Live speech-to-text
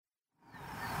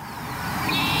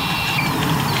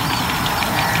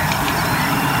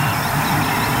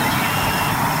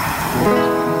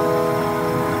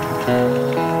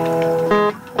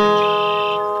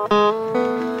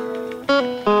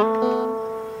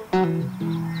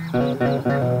Good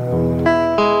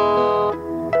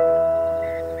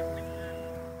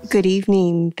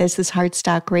evening. This is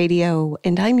Heartstock Radio,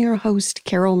 and I'm your host,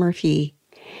 Carol Murphy.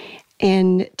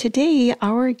 And today,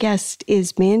 our guest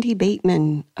is Mandy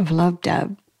Bateman of Love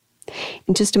Dub.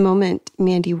 In just a moment,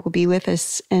 Mandy will be with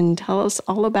us and tell us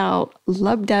all about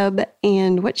Love Dub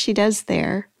and what she does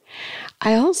there.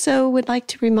 I also would like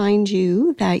to remind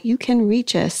you that you can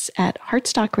reach us at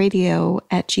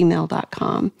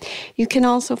heartstockradio@gmail.com. You can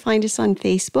also find us on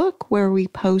Facebook, where we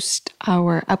post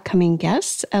our upcoming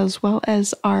guests as well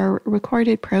as our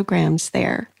recorded programs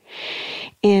there.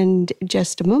 In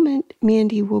just a moment,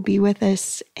 Mandy will be with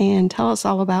us and tell us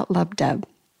all about Love Dub.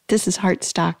 This is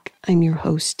Heartstock. I'm your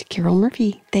host, Carol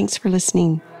Murphy. Thanks for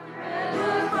listening.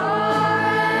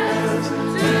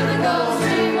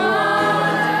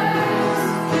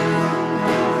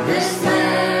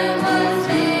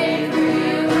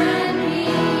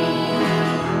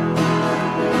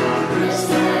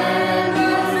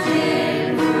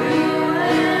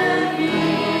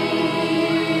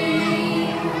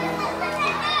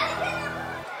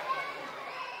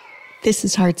 This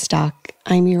is Heartstock.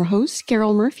 I'm your host,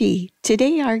 Carol Murphy.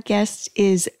 Today, our guest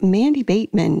is Mandy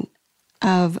Bateman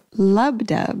of Love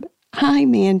Dub. Hi,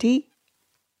 Mandy.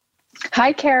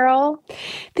 Hi, Carol.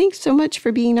 Thanks so much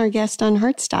for being our guest on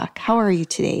Heartstock. How are you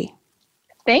today?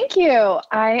 Thank you.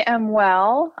 I am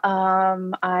well.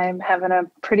 I'm having a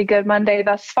pretty good Monday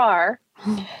thus far.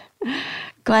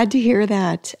 Glad to hear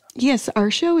that. Yes,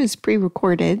 our show is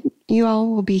pre-recorded. You all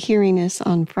will be hearing us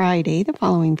on Friday, the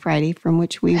following Friday, from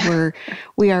which we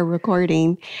are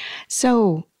recording.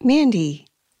 So, Mandy,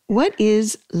 what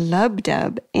is Love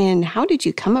Dub and how did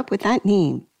you come up with that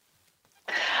name?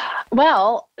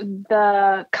 Well,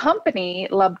 the company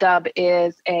Love Dub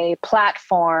is a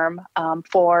platform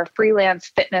for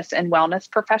freelance fitness and wellness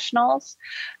professionals.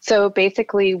 So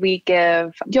basically, we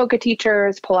give yoga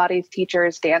teachers, Pilates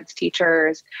teachers, dance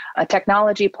teachers a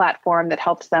technology platform that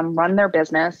helps them run their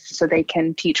business so they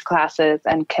can teach classes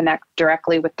and connect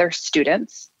directly with their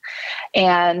students.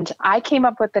 And I came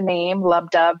up with the name Love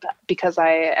Dub because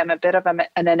I am a bit of an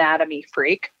anatomy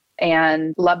freak.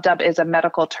 And Love Dub is a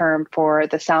medical term for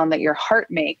the sound that your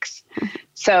heart makes.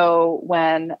 So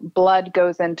when blood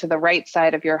goes into the right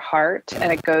side of your heart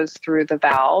and it goes through the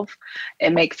valve,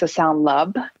 it makes the sound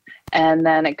lub. And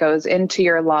then it goes into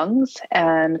your lungs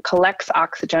and collects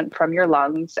oxygen from your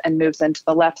lungs and moves into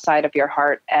the left side of your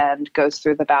heart and goes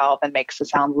through the valve and makes the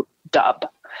sound dub.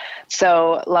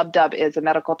 So Love Dub is a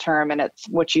medical term, and it's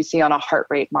what you see on a heart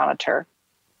rate monitor.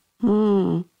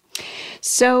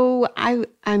 So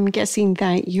I'm guessing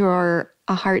that you're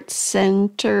a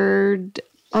heart-centered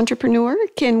entrepreneur.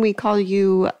 Can we call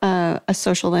you a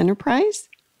social enterprise?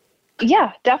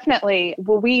 Yeah, definitely.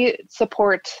 Well, we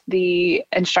support the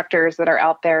instructors that are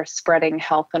out there spreading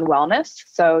health and wellness.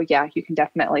 So yeah, you can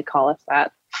definitely call us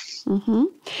that. Mm-hmm.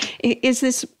 Is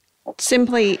this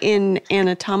simply in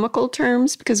anatomical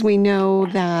terms? Because we know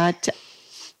that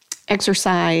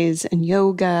exercise and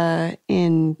yoga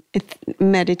and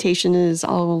meditation is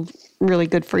all really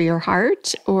good for your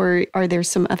heart, or are there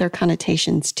some other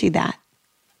connotations to that?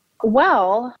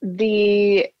 Well,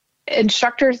 the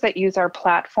instructors that use our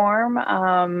platform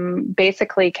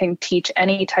basically can teach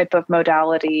any type of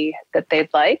modality that they'd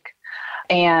like.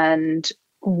 And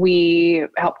we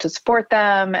help to support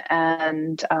them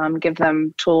and give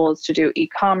them tools to do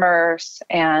e-commerce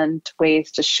and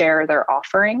ways to share their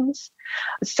offerings.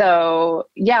 So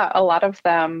yeah, a lot of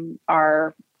them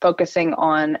are focusing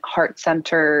on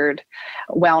heart-centered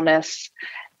wellness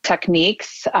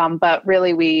techniques, but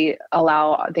really we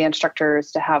allow the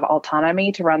instructors to have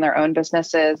autonomy to run their own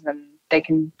businesses, and they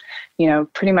can,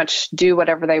 pretty much do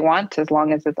whatever they want as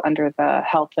long as it's under the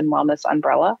health and wellness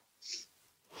umbrella.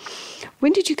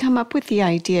 When did you come up with the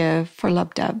idea for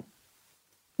Love Dub?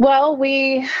 Well,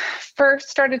 we first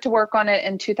started to work on it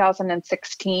in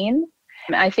 2016.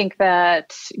 I think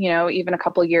that, even a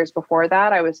couple of years before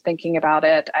that, I was thinking about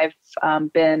it. I've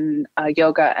been a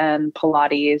yoga and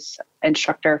Pilates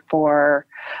instructor for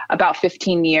about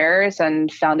 15 years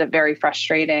and found it very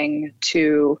frustrating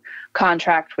to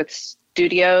contract with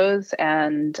studios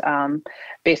and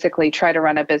basically try to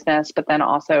run a business, but then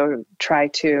also try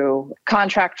to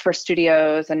contract for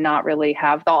studios and not really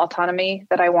have the autonomy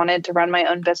that I wanted to run my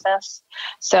own business.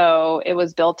 So it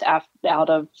was built out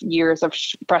of years of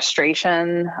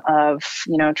frustration of,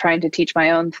 trying to teach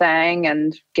my own thing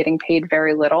and getting paid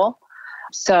very little.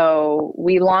 So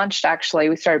we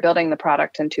started building the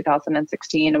product in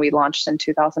 2016 and we launched in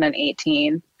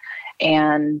 2018.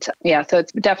 And yeah, so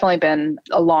it's definitely been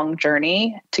a long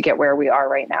journey to get where we are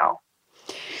right now.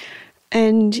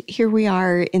 And here we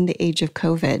are in the age of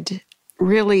COVID.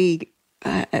 really,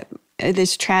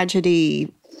 this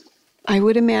tragedy, I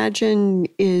would imagine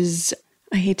is,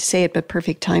 I hate to say it, but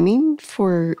perfect timing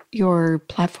for your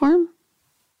platform.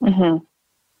 Mm-hmm.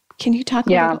 Can you talk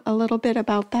a little bit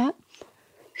about that?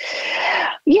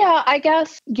 Yeah, I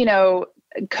guess,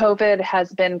 COVID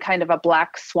has been kind of a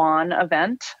black swan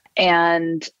event.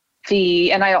 And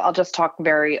I'll just talk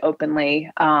very openly.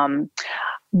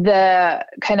 The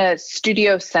kind of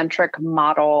studio-centric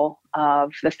model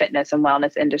of the fitness and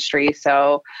wellness industry.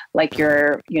 So like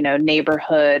your,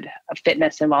 neighborhood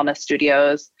fitness and wellness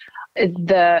studios,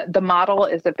 the model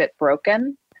is a bit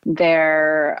broken.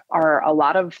 There are a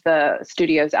lot of the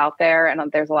studios out there,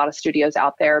 and there's a lot of studios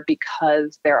out there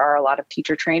because there are a lot of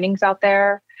teacher trainings out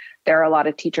there. There are a lot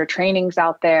of teacher trainings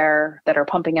out there that are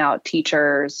pumping out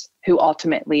teachers who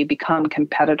ultimately become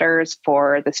competitors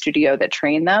for the studio that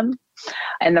train them.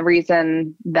 And the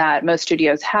reason that most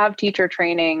studios have teacher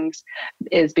trainings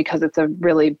is because it's a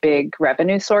really big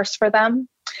revenue source for them.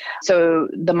 So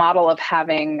the model of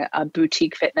having a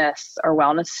boutique fitness or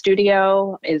wellness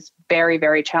studio is very,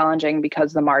 very challenging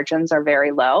because the margins are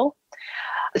very low.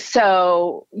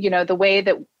 So, the way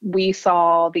that we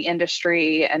saw the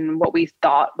industry and what we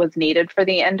thought was needed for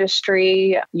the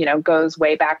industry, goes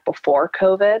way back before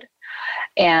COVID.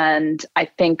 And I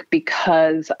think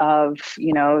because of,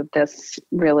 this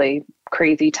really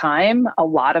crazy time, a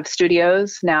lot of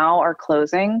studios now are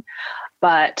closing,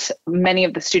 but many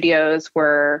of the studios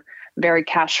were very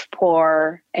cash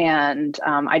poor. And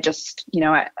I just,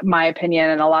 my opinion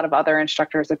and a lot of other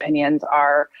instructors' opinions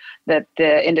are that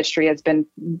the industry has been,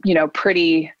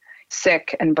 pretty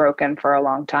sick and broken for a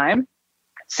long time.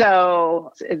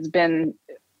 So it's been,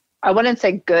 I wouldn't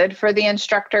say good for the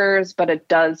instructors, but it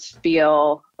does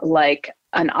feel like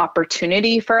an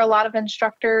opportunity for a lot of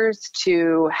instructors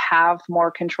to have more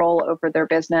control over their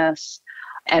business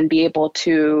and be able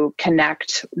to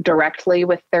connect directly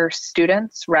with their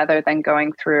students rather than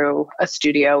going through a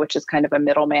studio, which is kind of a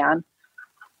middleman.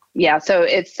 Yeah, so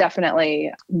it's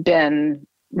definitely been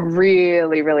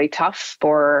really, really tough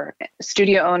for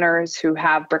studio owners who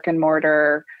have brick and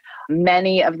mortar.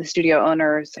 Many of the studio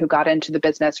owners who got into the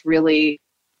business really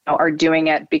are doing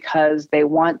it because they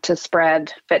want to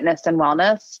spread fitness and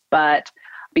wellness, but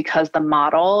because the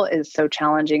model is so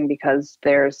challenging because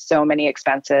there's so many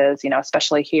expenses,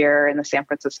 especially here in the San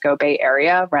Francisco Bay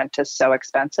Area, rent is so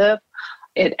expensive.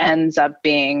 It ends up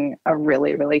being a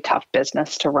really, really tough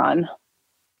business to run.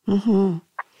 Mm-hmm.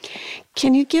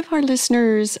 Can you give our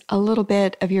listeners a little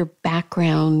bit of your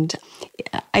background?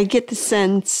 I get the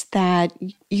sense that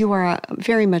you are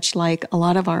very much like a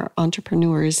lot of our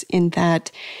entrepreneurs in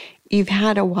that you've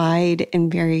had a wide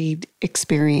and varied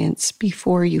experience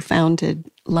before you founded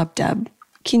LoveDub.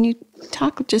 Can you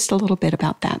talk just a little bit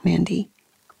about that, Mandy?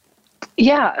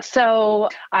 Yeah, so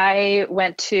I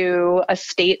went to a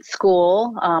state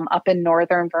school up in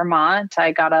northern Vermont.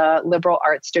 I got a liberal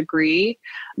arts degree.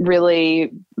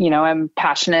 Really, I'm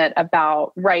passionate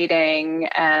about writing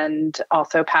and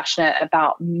also passionate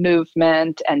about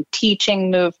movement and teaching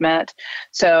movement.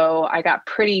 So I got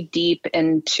pretty deep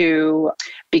into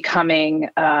becoming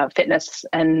a fitness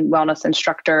and wellness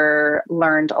instructor,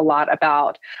 learned a lot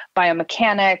about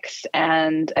biomechanics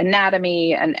and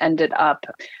anatomy, and ended up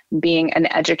being an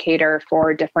educator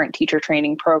for different teacher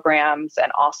training programs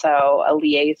and also a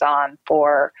liaison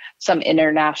for some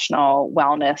international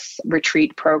wellness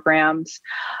retreat programs.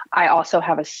 I also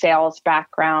have a sales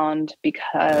background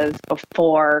because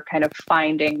before kind of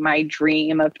finding my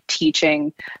dream of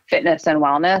teaching fitness and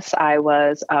wellness, I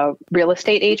was a real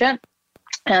estate agent.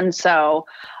 And so,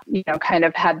 kind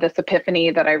of had this epiphany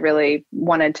that I really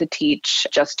wanted to teach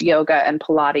just yoga and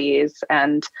Pilates,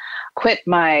 and quit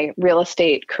my real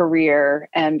estate career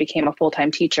and became a full-time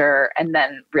teacher, and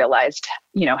then realized,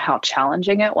 how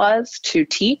challenging it was to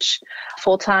teach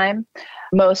full-time.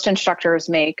 Most instructors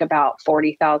make about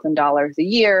 $40,000 a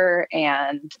year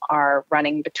and are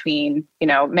running between,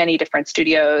 many different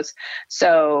studios.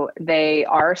 So they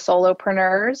are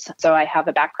solopreneurs. So I have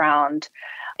a background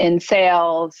in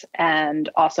sales and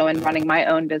also in running my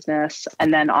own business,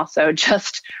 and then also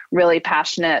just really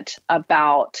passionate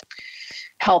about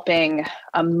helping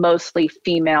a mostly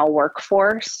female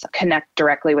workforce connect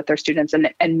directly with their students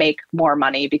and make more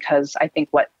money, because I think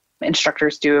what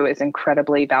instructors do is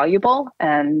incredibly valuable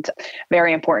and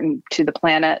very important to the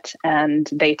planet, and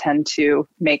they tend to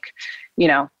make,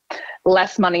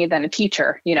 less money than a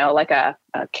teacher, like a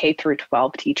K through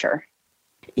 12 teacher.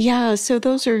 Yeah, so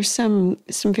those are some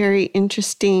very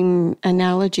interesting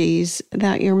analogies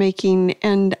that you're making.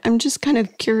 And I'm just kind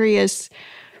of curious,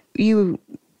 you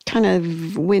kind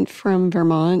of went from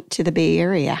Vermont to the Bay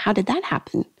Area. How did that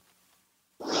happen?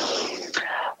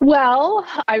 Well,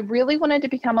 I really wanted to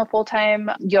become a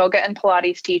full-time yoga and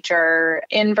Pilates teacher.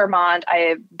 In Vermont,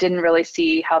 I didn't really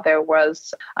see how there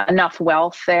was enough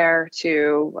wealth there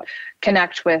to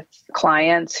connect with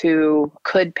clients who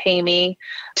could pay me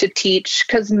to teach,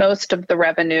 because most of the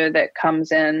revenue that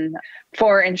comes in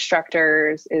for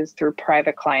instructors is through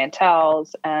private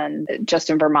clienteles. And just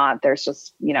in Vermont, there's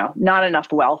just, not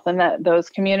enough wealth in those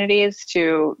communities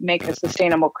to make a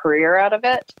sustainable career out of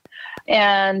it.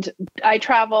 And I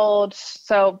traveled,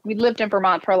 so we lived in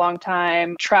Vermont for a long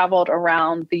time, traveled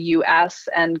around the US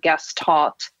and guest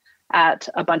taught at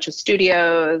a bunch of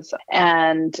studios,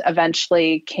 and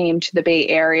eventually came to the Bay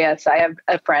Area. So I have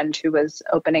a friend who was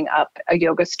opening up a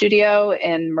yoga studio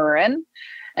in Marin,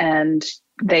 and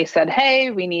they said, hey,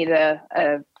 we need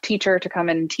a teacher to come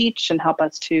in and teach and help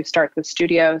us to start the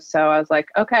studio. So I was like,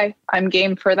 okay, I'm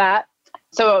game for that.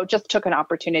 So just took an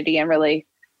opportunity and really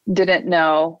didn't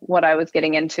know what I was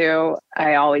getting into.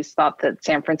 I always thought that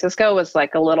San Francisco was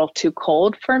like a little too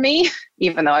cold for me,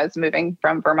 even though I was moving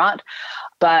from Vermont.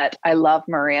 But I love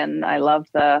Marin. I love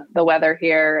the weather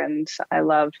here, and I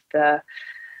love the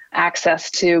access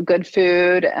to good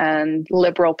food and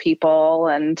liberal people,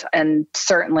 and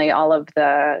certainly all of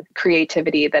the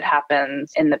creativity that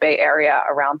happens in the Bay Area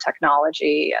around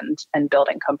technology and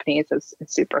building companies is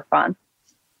super fun.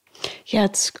 Yeah,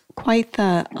 it's quite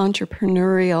the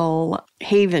entrepreneurial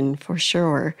haven for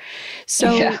sure.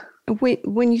 So Yeah.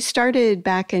 when you started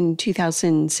back in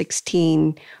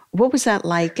 2016, what was that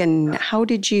like, and how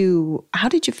did you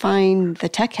find the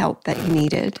tech help that you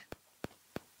needed?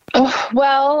 Oh,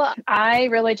 well, I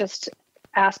really just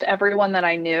asked everyone that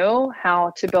I knew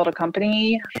how to build a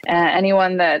company.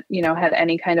 Anyone that, had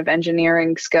any kind of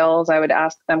engineering skills, I would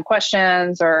ask them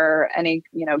questions, or any,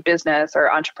 business or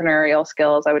entrepreneurial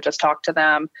skills, I would just talk to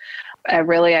them.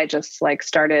 I just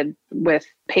started with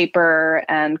paper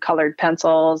and colored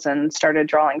pencils and started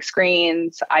drawing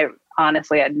screens. I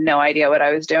honestly had no idea what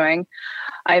I was doing.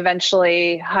 I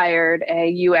eventually hired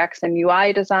a UX and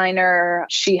UI designer.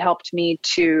 She helped me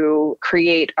to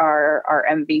create our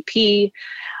MVP.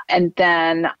 And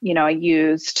then, I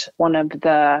used one of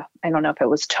I don't know if it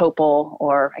was Topol,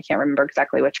 or I can't remember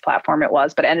exactly which platform it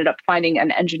was, but I ended up finding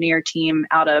an engineer team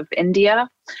out of India,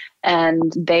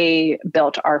 and they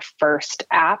built our first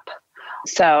app.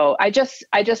 So I just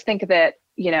think that,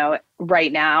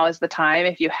 right now is the time,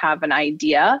 if you have an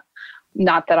idea.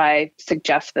 Not that I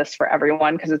suggest this for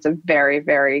everyone, because it's a very,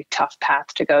 very tough path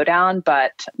to go down,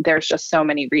 but there's just so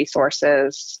many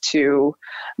resources to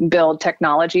build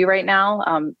technology right now.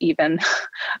 Even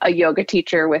a yoga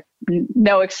teacher with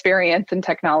no experience in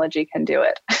technology can do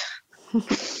it.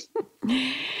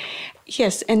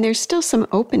 Yes, and there's still some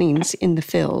openings in the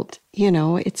field.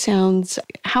 It sounds,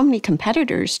 how many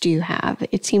competitors do you have?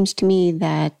 It seems to me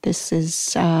that this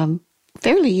is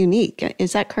fairly unique.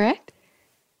 Is that correct?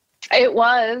 It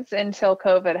was until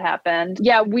COVID happened.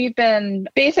 Yeah, we've been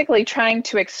basically trying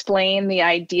to explain the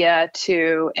idea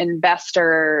to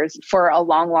investors for a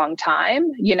long, long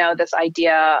time. This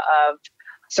idea of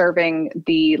serving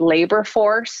the labor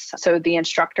force, so the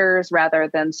instructors, rather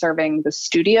than serving the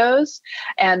studios.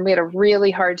 And we had a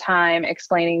really hard time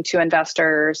explaining to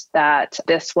investors that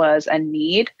this was a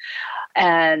need.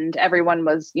 And everyone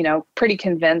was, pretty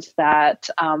convinced that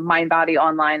Mindbody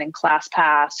Online and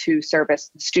ClassPass, who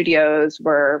service the studios,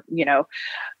 were,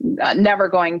 never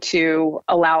going to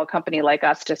allow a company like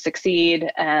us to succeed.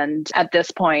 And at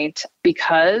this point,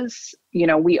 because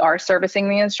we are servicing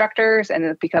the instructors,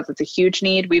 and because it's a huge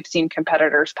need, we've seen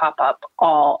competitors pop up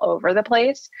all over the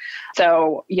place.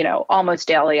 So, almost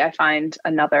daily, I find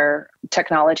another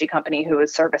technology company who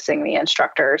is servicing the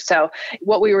instructors. So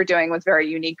what we were doing was very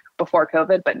unique before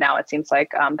COVID, but now it seems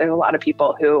like there's a lot of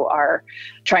people who are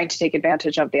trying to take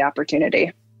advantage of the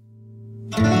opportunity.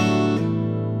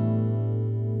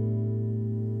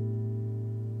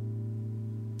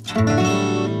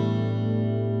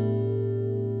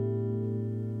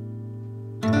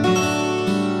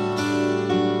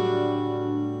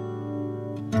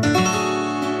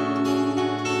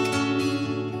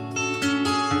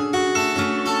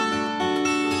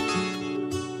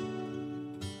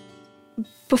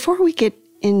 Before we get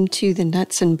into the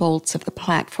nuts and bolts of the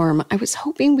platform, I was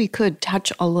hoping we could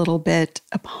touch a little bit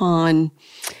upon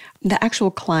the actual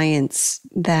clients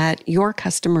that your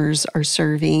customers are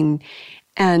serving,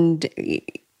 and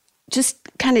just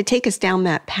kind of take us down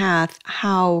that path,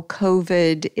 how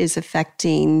COVID is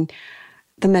affecting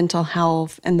the mental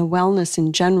health and the wellness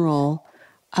in general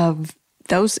of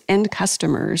those end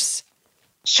customers.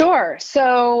 Sure.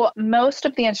 So most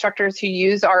of the instructors who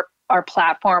use our our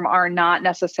platform are not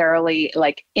necessarily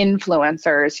like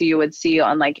influencers who you would see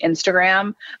on like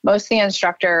Instagram. Most of the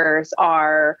instructors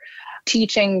are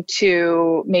teaching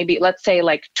to maybe, let's say,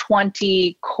 like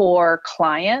 20 core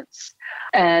clients,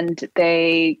 and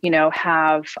they,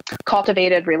 have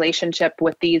cultivated relationship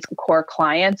with these core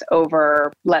clients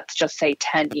over, let's just say,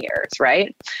 10 years,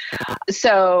 right?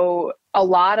 So a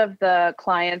lot of the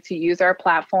clients who use our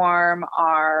platform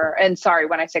are, and sorry,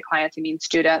 when I say clients, I mean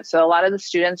students. So a lot of the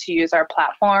students who use our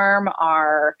platform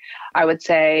are, I would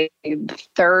say,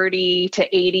 30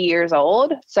 to 80 years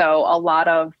old. So a lot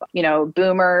of,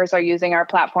 boomers are using our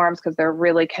platforms because they're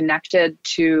really connected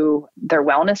to their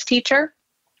wellness teacher.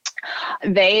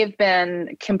 They've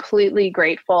been completely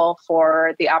grateful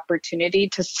for the opportunity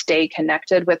to stay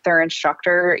connected with their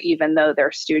instructor, even though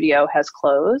their studio has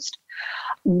closed.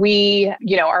 We,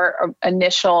 our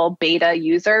initial beta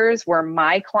users were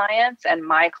my clients, and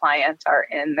my clients are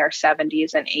in their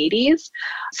 70s and 80s.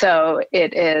 So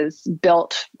it is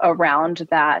built around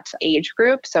that age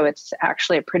group. So it's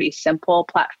actually a pretty simple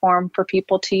platform for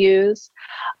people to use.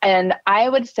 And I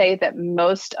would say that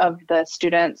most of the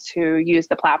students who use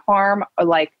the platform are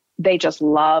like, they just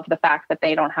love the fact that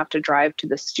they don't have to drive to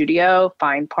the studio,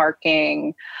 find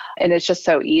parking, and it's just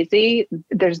so easy.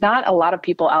 There's not a lot of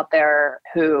people out there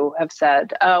who have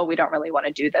said, oh, we don't really want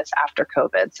to do this after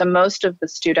COVID. So most of the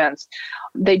students,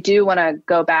 they do want to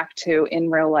go back to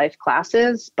in real life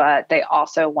classes, but they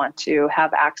also want to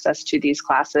have access to these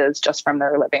classes just from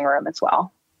their living room as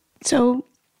well. So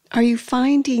are you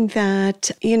finding that,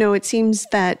 it seems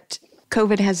that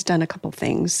COVID has done a couple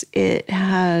things. It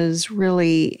has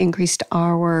really increased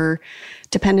our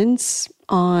dependence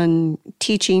on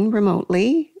teaching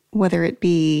remotely, whether it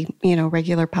be,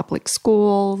 regular public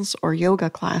schools or yoga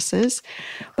classes.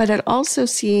 But it also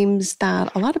seems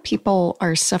that a lot of people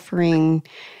are suffering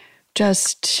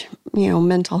just,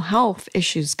 mental health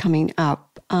issues coming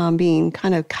up, being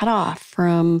kind of cut off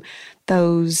from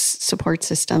those support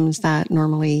systems that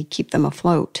normally keep them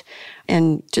afloat,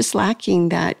 and just lacking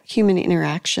that human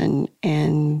interaction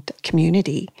and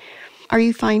community. Are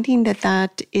you finding that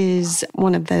that is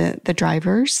one of the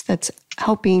drivers that's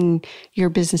helping your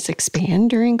business expand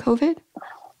during COVID?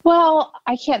 Well,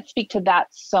 I can't speak to that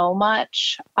so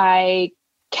much. I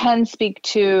can speak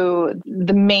to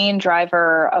the main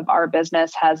driver of our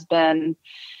business has been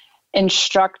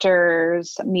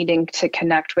instructors needing to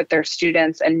connect with their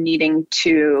students and needing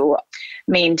to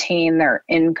maintain their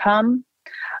income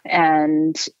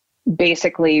and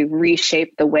basically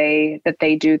reshape the way that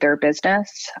they do their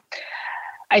business.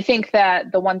 I think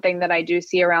that the one thing that I do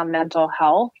see around mental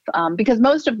health, because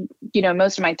most of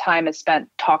my time is spent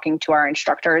talking to our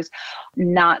instructors,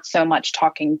 not so much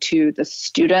talking to the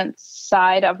students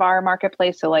side of our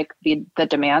marketplace. So like the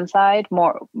demand side,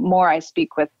 more I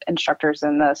speak with instructors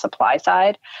in the supply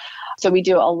side. So we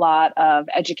do a lot of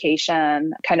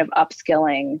education, kind of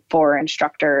upskilling for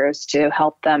instructors to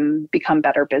help them become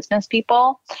better business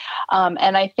people.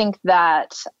 And I think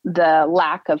that the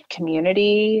lack of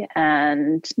community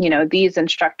and, these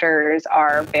instructors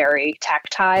are very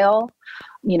tactile,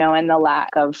 and the lack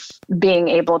of being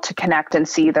able to connect and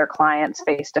see their clients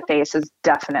face to face is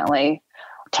definitely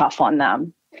tough on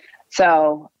them.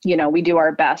 So, we do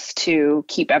our best to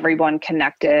keep everyone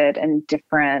connected and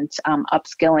different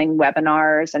upskilling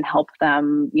webinars and help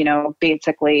them,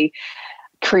 basically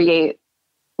create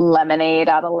lemonade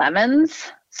out of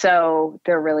lemons. So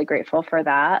they're really grateful for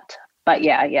that. But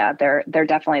yeah, they're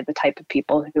definitely the type of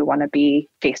people who want to be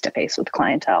face-to-face with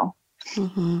clientele.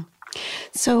 Mm-hmm.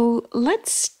 So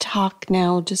let's talk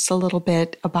now just a little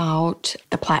bit about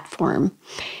the platform.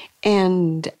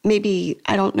 And maybe,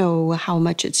 I don't know how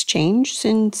much it's changed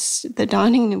since the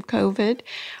dawning of COVID,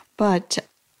 but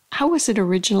how was it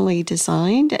originally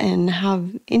designed, and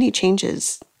have any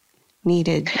changes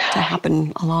needed to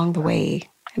happen along the way?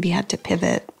 Have you had to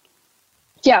pivot?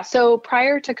 Yeah, so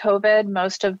prior to COVID,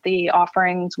 most of the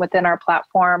offerings within our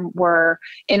platform were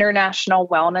international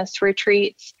wellness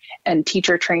retreats and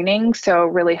teacher training, so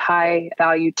really high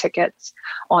value tickets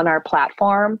on our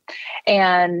platform.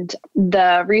 And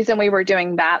the reason we were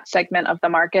doing that segment of the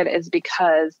market is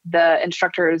because the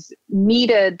instructors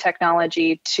needed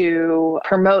technology to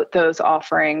promote those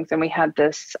offerings. And we had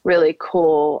this really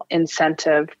cool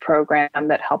incentive program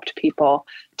that helped people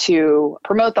to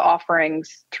promote the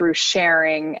offerings through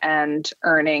sharing and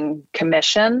earning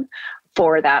commission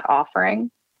for that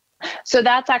offering. So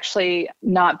that's actually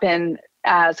not been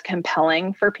as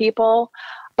compelling for people.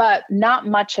 but not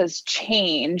much has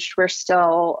changed. We're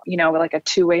still, like a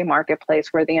two-way marketplace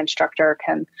where the instructor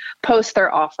can post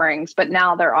their offerings, but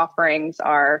now their offerings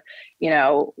are,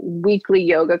 weekly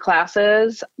yoga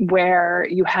classes where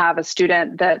you have a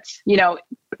student that's,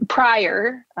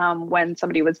 prior, when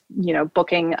somebody was,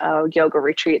 booking a yoga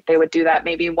retreat, they would do that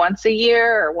maybe once a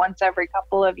year or once every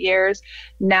couple of years.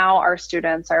 Now our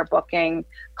students are booking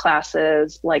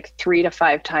classes like 3 to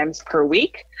 5 times per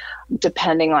week,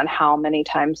 depending on how many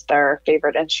times their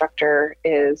favorite instructor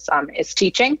is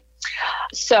teaching.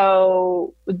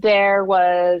 So there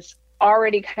was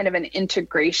already kind of an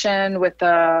integration with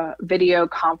the video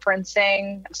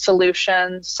conferencing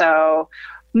solution. So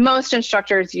most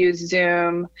instructors use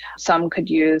Zoom. Some could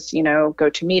use,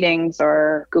 GoToMeetings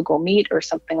or Google Meet or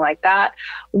something like that.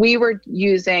 We were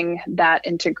using that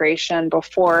integration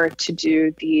before to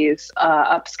do these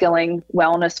upskilling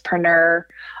wellnesspreneur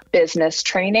business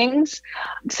trainings.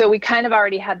 So we kind of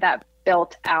already had that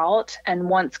built out. And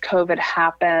once COVID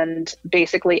happened,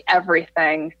 basically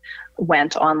everything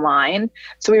went online.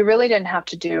 So we really didn't have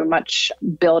to do much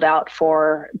build out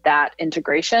for that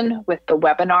integration with the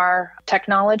webinar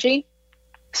technology.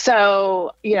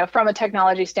 So, from a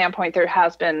technology standpoint, there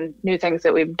has been new things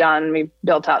that we've done. We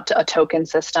built out a token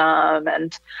system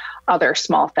and other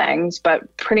small things,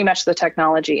 but pretty much the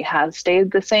technology has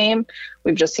stayed the same.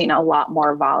 We've just seen a lot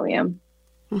more volume.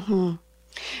 Mm-hmm.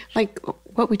 Like,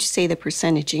 what would you say the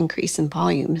percentage increase in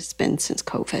volume has been since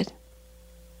COVID?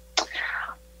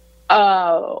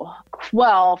 Oh,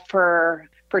 well, for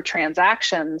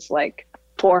transactions, like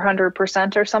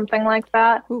 400% or something like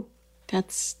that. Ooh,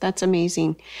 that's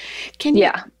amazing. Can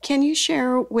you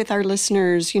share with our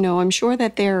listeners, I'm sure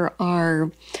that there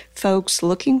are folks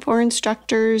looking for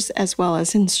instructors as well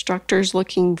as instructors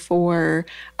looking for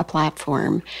a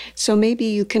platform. So maybe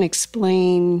you can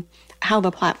explain how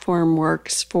the platform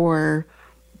works for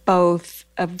both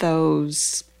of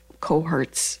those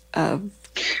cohorts of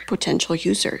potential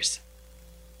users.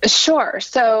 Sure.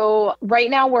 So right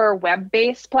now we're a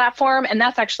web-based platform, and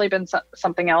that's actually been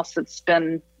something else that's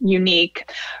been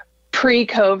unique.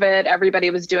 Pre-COVID,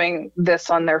 everybody was doing this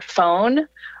on their phone.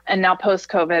 And now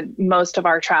post-COVID, most of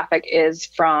our traffic is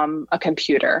from a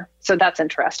computer. So that's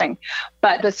interesting.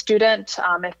 But the student,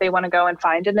 if they want to go and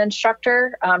find an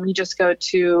instructor, you just go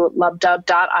to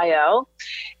lubdub.io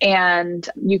and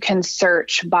you can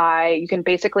you can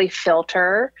basically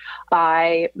filter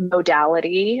by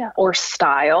modality or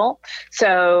style.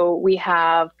 So we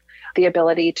have the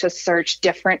ability to search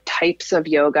different types of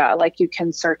yoga, like you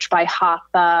can search by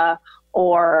hatha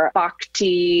or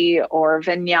bhakti or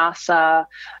vinyasa.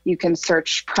 You can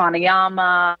search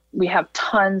pranayama. We have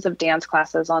tons of dance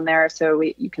classes on there. So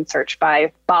you can search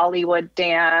by Bollywood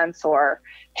dance or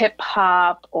hip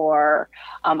hop or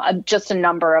just a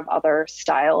number of other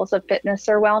styles of fitness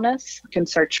or wellness. You can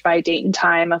search by date and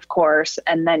time, of course,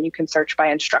 and then you can search by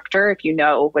instructor if you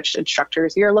know which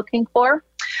instructors you're looking for.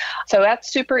 So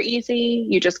that's super easy.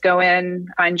 You just go in,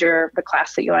 find the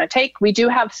class that you want to take. We do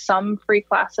have some free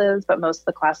classes, but most of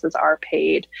the classes are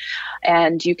paid.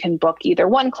 And you can book either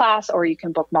one class or you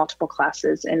can book multiple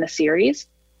classes in a series.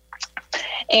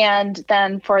 And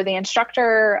then for the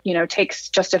instructor, takes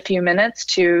just a few minutes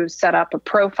to set up a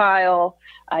profile.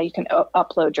 You can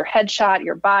upload your headshot,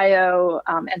 your bio,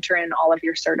 enter in all of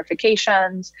your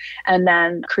certifications, and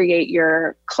then create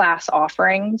your class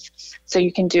offerings. So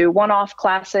you can do one-off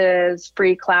classes,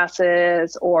 free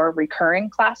classes, or recurring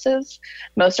classes.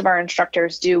 Most of our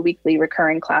instructors do weekly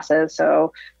recurring classes.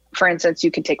 So for instance,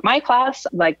 you could take my class,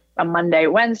 like a Monday,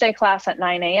 Wednesday class at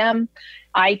 9 a.m.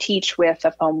 I teach with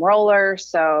a foam roller.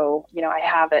 So, I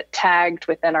have it tagged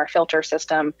within our filter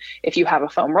system. If you have a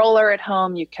foam roller at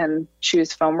home, you can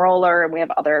choose foam roller, and we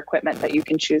have other equipment that you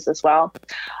can choose as well.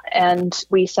 And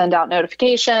we send out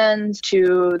notifications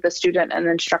to the student and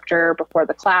instructor before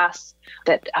the class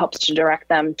that helps to direct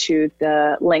them to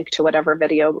the link to whatever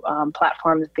video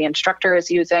platform that the instructor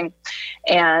is using.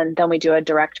 And then we do a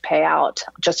direct payout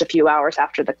just a few hours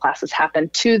after the classes happen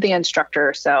to the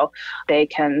instructor. So they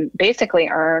can basically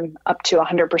earn up to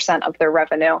 100% of their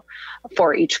revenue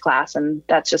for each class. And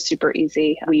that's just super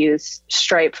easy. We use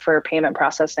Stripe for payment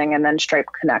processing and then Stripe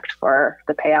Connect for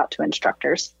the payout to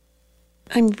instructors.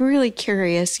 I'm really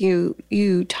curious.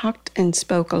 You talked and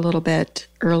spoke a little bit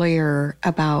earlier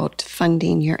about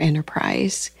funding your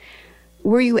enterprise.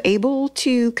 Were you able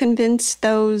to convince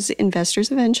those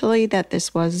investors eventually that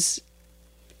this was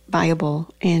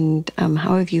viable? And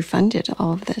how have you funded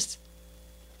all of this?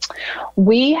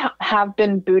 We have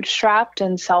been bootstrapped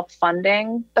and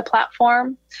self-funding the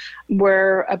platform.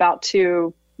 We're about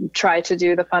to try to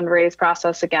do the fundraise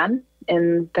process again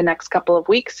in the next couple of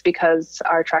weeks because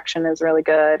our traction is really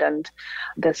good and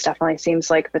this definitely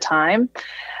seems like the time.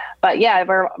 But yeah,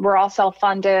 we're all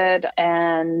self-funded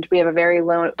and we have a very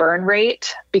low burn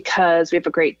rate because we have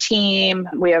a great team.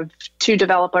 We have 2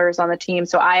 developers on the team.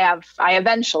 So I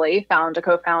eventually found a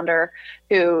co-founder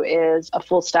who is a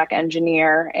full stack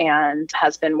engineer and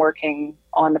has been working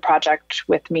on the project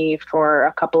with me for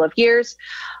a couple of years.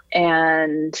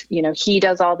 And, he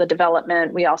does all the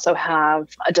development. We also have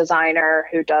a designer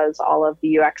who does all of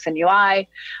the UX and UI.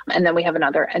 And then we have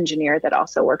another engineer that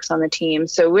also works on the team.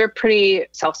 So we're pretty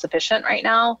self-sufficient right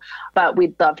now, but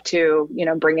we'd love to,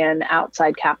 bring in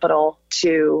outside capital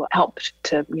to help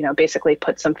to, basically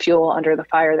put some fuel under the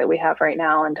fire that we have right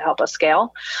now and to help us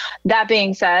scale. That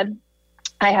being said,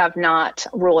 I have not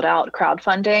ruled out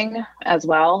crowdfunding as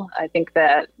well. I think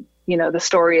that, the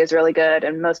story is really good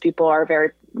and most people are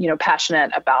very,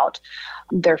 passionate about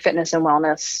their fitness and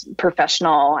wellness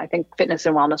professional. I think fitness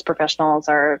and wellness professionals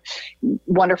are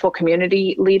wonderful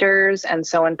community leaders and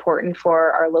so important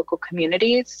for our local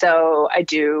communities. So I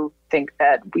do think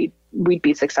that we'd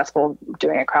be successful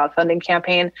doing a crowdfunding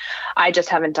campaign. I just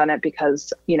haven't done it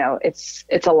because,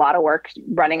 it's a lot of work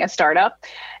running a startup,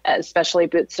 especially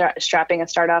bootstrapping a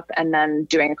startup, and then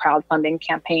doing a crowdfunding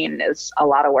campaign is a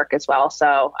lot of work as well.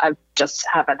 So I just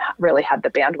haven't really had the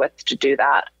bandwidth to do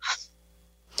that.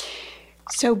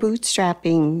 So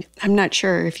bootstrapping, I'm not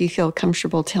sure if you feel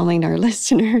comfortable telling our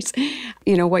listeners,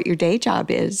 what your day job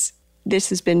is. This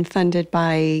has been funded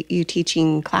by you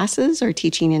teaching classes or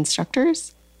teaching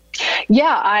instructors?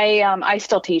 Yeah, I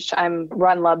still teach. I'm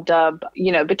run LubDub,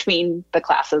 between the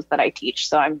classes that I teach.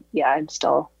 So I'm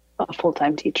still a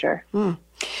full-time teacher.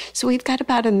 So we've got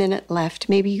about a minute left.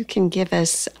 Maybe you can give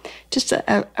us just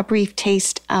a brief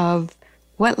taste of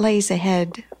what lays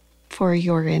ahead for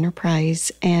your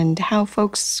enterprise and how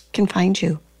folks can find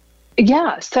you.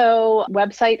 Yeah, so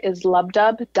website is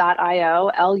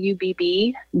lubdub.io,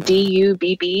 LUBBDUBB.io.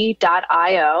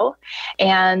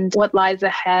 And what lies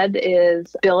ahead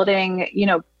is building,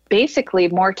 basically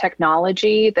more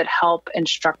technology that help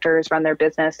instructors run their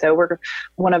business. So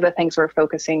one of the things we're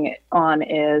focusing on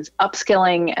is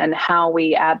upskilling and how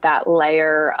we add that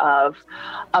layer of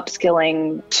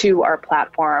upskilling to our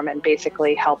platform and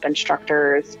basically help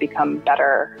instructors become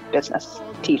better business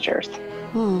teachers.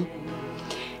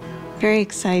 Very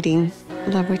exciting.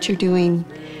 Love what you're doing.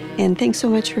 And thanks so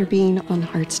much for being on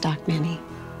Heartstock, Mandy.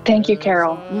 Thank you,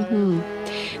 Carol.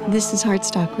 This is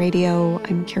Heartstock Radio.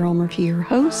 I'm Carol Murphy, your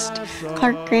host.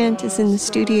 Clark Grant is in the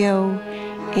studio,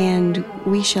 and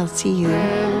we shall see you.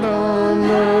 And on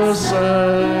the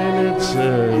sign it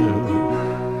said,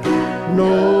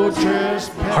 no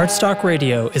trespass. Heartstock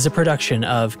Radio is a production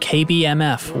of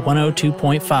KBMF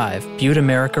 102.5 Butte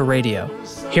America Radio.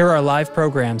 Hear our live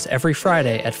programs every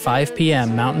Friday at 5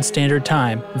 p.m. Mountain Standard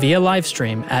Time via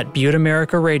livestream at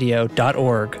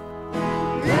butteamericaradio.org.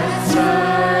 That's